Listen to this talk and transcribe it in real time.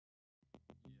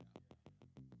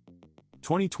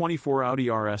2024 Audi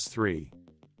RS3.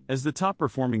 As the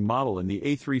top-performing model in the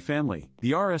A3 family,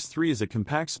 the RS3 is a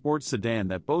compact sports sedan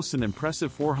that boasts an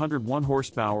impressive 401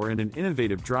 horsepower and an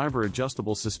innovative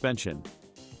driver-adjustable suspension.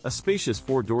 A spacious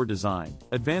four-door design,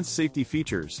 advanced safety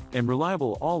features, and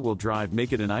reliable all-wheel drive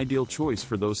make it an ideal choice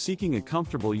for those seeking a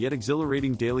comfortable yet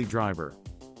exhilarating daily driver.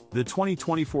 The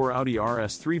 2024 Audi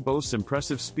RS3 boasts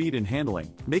impressive speed and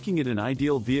handling, making it an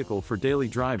ideal vehicle for daily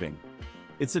driving.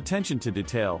 Its attention to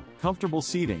detail, comfortable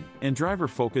seating, and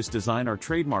driver-focused design are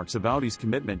trademarks of Audi's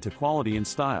commitment to quality and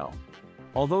style.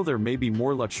 Although there may be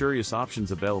more luxurious options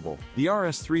available, the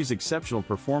RS3's exceptional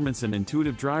performance and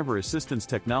intuitive driver assistance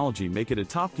technology make it a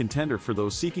top contender for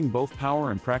those seeking both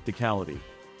power and practicality.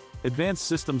 Advanced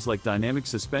systems like dynamic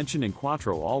suspension and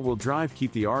quattro all-wheel drive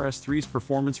keep the RS3's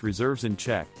performance reserves in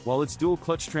check, while its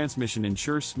dual-clutch transmission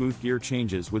ensures smooth gear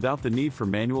changes without the need for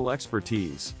manual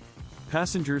expertise.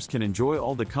 Passengers can enjoy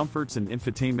all the comforts and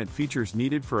infotainment features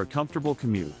needed for a comfortable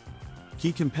commute.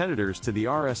 Key competitors to the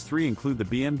RS3 include the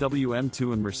BMW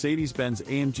M3 and Mercedes-Benz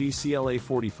AMG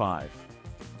CLA45.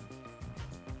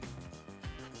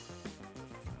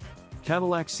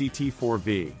 Cadillac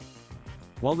CT4-V.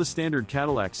 While the standard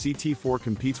Cadillac CT4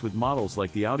 competes with models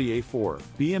like the Audi A4,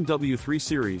 BMW 3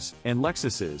 Series, and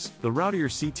Lexus IS, the rowdier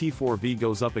CT4-V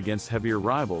goes up against heavier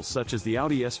rivals such as the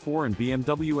Audi A4 and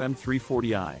BMW M3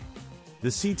 40i. The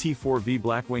CT4-V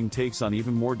Blackwing takes on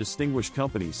even more distinguished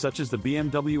companies such as the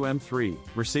BMW M3,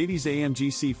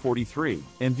 Mercedes-AMG C,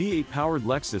 and V8-powered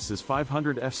Lexus IS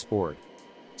 500F Sport.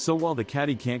 So while the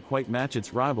Caddy can't quite match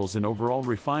its rivals in overall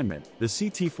refinement, the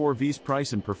CT4-V's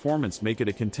price and performance make it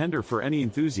a contender for any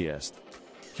enthusiast.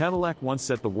 Cadillac once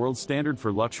set the world standard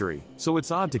for luxury, so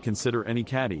it's odd to consider any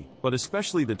Caddy, but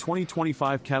especially the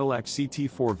 2025 Cadillac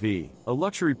CT4-V, a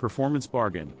luxury performance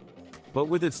bargain. But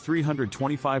with its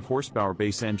 325 horsepower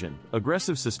base engine,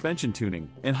 aggressive suspension tuning,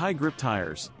 and high-grip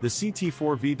tires, the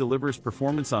CT4-V delivers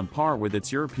performance on par with its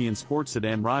European sports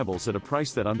sedan rivals at a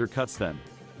price that undercuts them.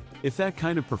 If that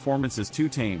kind of performance is too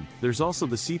tame, there's also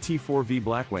the CT4-V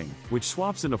Blackwing, which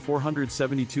swaps in a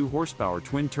 472 horsepower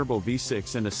twin-turbo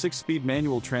V6 and a 6-speed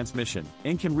manual transmission,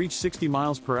 and can reach 60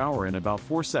 miles per hour in about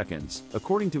 4 seconds,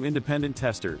 according to independent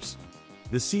testers.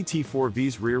 The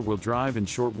CT4-V's rear-wheel drive and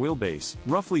short wheelbase,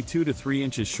 roughly 2 to 3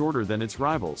 inches shorter than its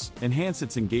rivals, enhance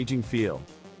its engaging feel.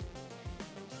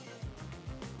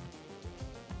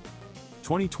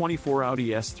 2024 Audi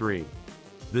S3.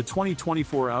 The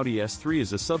 2024 Audi S3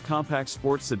 is a subcompact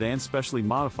sports sedan specially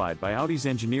modified by Audi's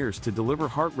engineers to deliver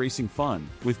heart-racing fun,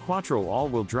 with quattro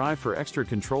all-wheel drive for extra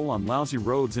control on lousy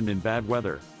roads and in bad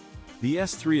weather. The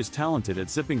S3 is talented at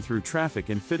zipping through traffic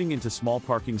and fitting into small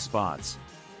parking spots.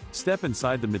 Step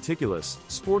inside the meticulous,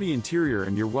 sporty interior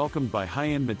and you're welcomed by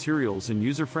high-end materials and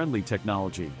user-friendly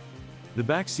technology. The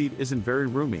back seat isn't very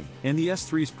roomy, and the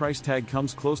S3's price tag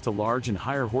comes close to large and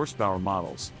higher horsepower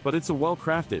models, but it's a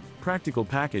well-crafted, practical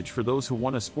package for those who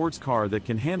want a sports car that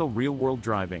can handle real-world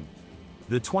driving.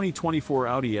 The 2024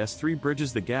 Audi S3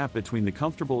 bridges the gap between the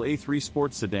comfortable A3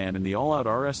 sports sedan and the all-out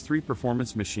RS3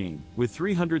 performance machine, with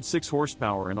 306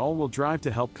 horsepower and all-wheel drive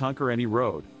to help conquer any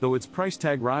road, though its price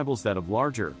tag rivals that of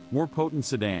larger, more potent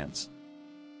sedans.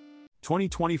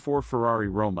 2024 Ferrari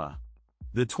Roma.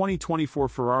 The 2024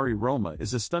 Ferrari Roma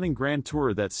is a stunning grand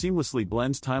tourer that seamlessly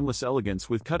blends timeless elegance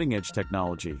with cutting-edge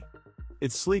technology.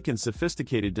 Its sleek and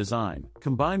sophisticated design,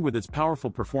 combined with its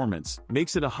powerful performance,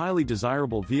 makes it a highly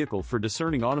desirable vehicle for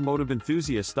discerning automotive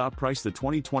enthusiasts. Price. The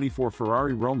 2024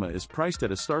 Ferrari Roma is priced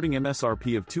at a starting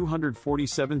MSRP of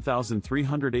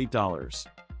 $247,308.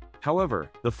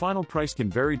 However, the final price can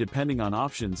vary depending on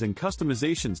options and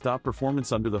customizations.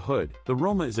 Performance. Under the hood, the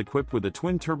Roma is equipped with a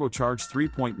twin-turbocharged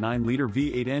 3.9-liter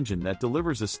V8 engine that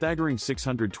delivers a staggering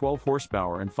 612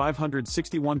 horsepower and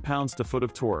 561 pounds-to-foot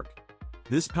of torque.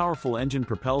 This powerful engine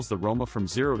propels the Roma from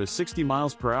 0 to 60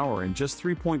 miles per hour in just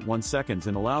 3.1 seconds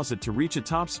and allows it to reach a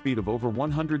top speed of over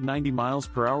 190 miles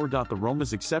per hour. The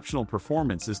Roma's exceptional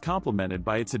performance is complemented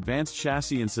by its advanced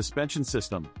chassis and suspension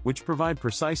system, which provide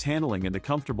precise handling and a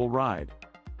comfortable ride.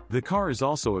 The car is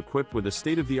also equipped with a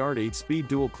state-of-the-art 8-speed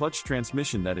dual-clutch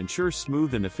transmission that ensures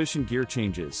smooth and efficient gear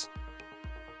changes.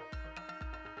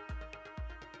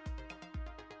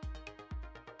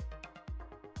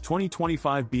 The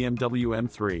 2025 BMW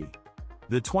M3.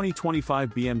 The 2025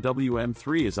 BMW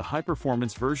M3 is a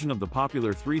high-performance version of the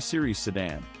popular 3 Series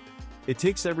sedan. It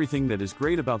takes everything that is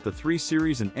great about the 3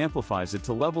 Series and amplifies it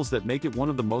to levels that make it one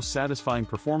of the most satisfying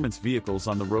performance vehicles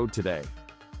on the road today.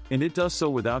 And it does so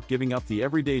without giving up the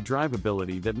everyday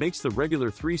drivability that makes the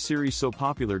regular 3 Series so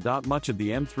popular. Much of the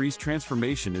M3's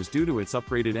transformation is due to its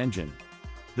upgraded engine.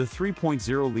 The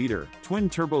 3.0-liter,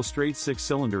 twin-turbo straight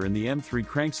six-cylinder in the M3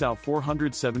 cranks out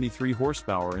 473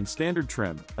 horsepower in standard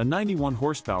trim, a 91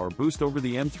 horsepower boost over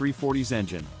the M340's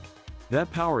engine.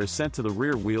 That power is sent to the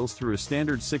rear wheels through a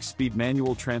standard 6-speed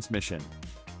manual transmission.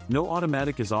 No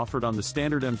automatic is offered on the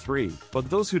standard M3, but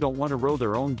those who don't want to row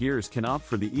their own gears can opt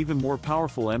for the even more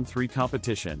powerful M3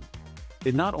 competition.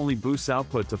 It not only boosts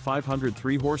output to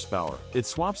 503 horsepower, it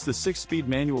swaps the 6-speed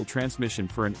manual transmission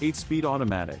for an 8-speed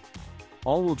automatic.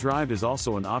 All-wheel drive is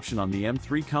also an option on the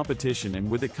M3 competition, and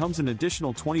with it comes an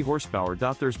additional 20 horsepower.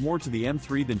 There's more to the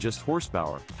M3 than just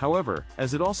horsepower, however,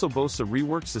 as it also boasts a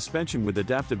reworked suspension with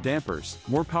adaptive dampers,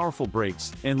 more powerful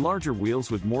brakes, and larger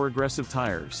wheels with more aggressive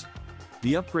tires.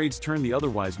 The upgrades turn the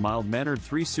otherwise mild-mannered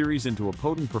 3 Series into a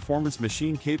potent performance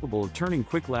machine capable of turning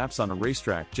quick laps on a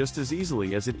racetrack just as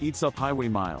easily as it eats up highway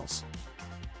miles.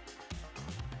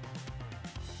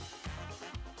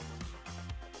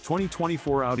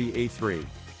 2024 Audi A3.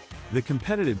 The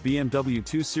competitive BMW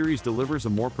 2 Series delivers a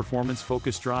more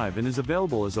performance-focused drive and is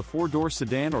available as a 4-door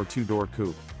sedan or 2-door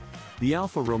coupe. The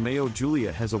Alfa Romeo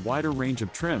Giulia has a wider range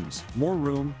of trims, more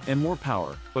room, and more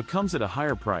power, but comes at a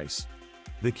higher price.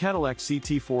 The Cadillac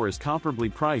CT4 is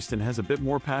comparably priced and has a bit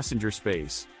more passenger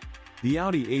space. The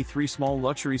Audi A3 small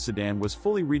luxury sedan was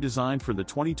fully redesigned for the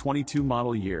 2022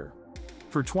 model year.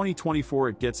 For 2024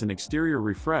 it gets an exterior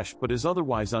refresh but is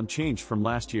otherwise unchanged from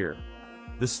last year.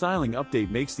 The styling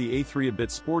update makes the A3 a bit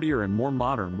sportier and more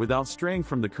modern without straying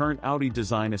from the current Audi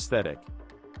design aesthetic.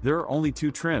 There are only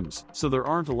 2 trims, so there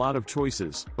aren't a lot of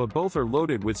choices, but both are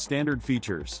loaded with standard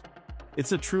features.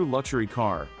 It's a true luxury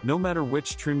car, no matter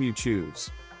which trim you choose.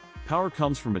 Power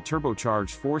comes from a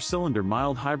turbocharged 4-cylinder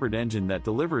mild hybrid engine that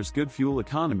delivers good fuel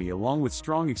economy along with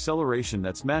strong acceleration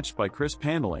that's matched by crisp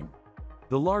handling.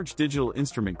 The large digital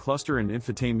instrument cluster and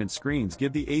infotainment screens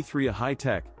give the A3 a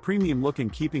high-tech, premium look in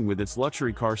keeping with its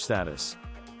luxury car status.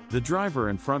 The driver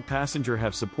and front passenger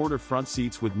have supportive front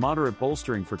seats with moderate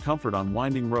bolstering for comfort on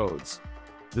winding roads.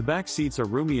 The back seats are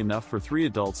roomy enough for 3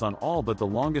 adults on all but the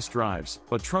longest drives,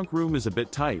 but trunk room is a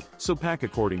bit tight, so pack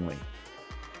accordingly.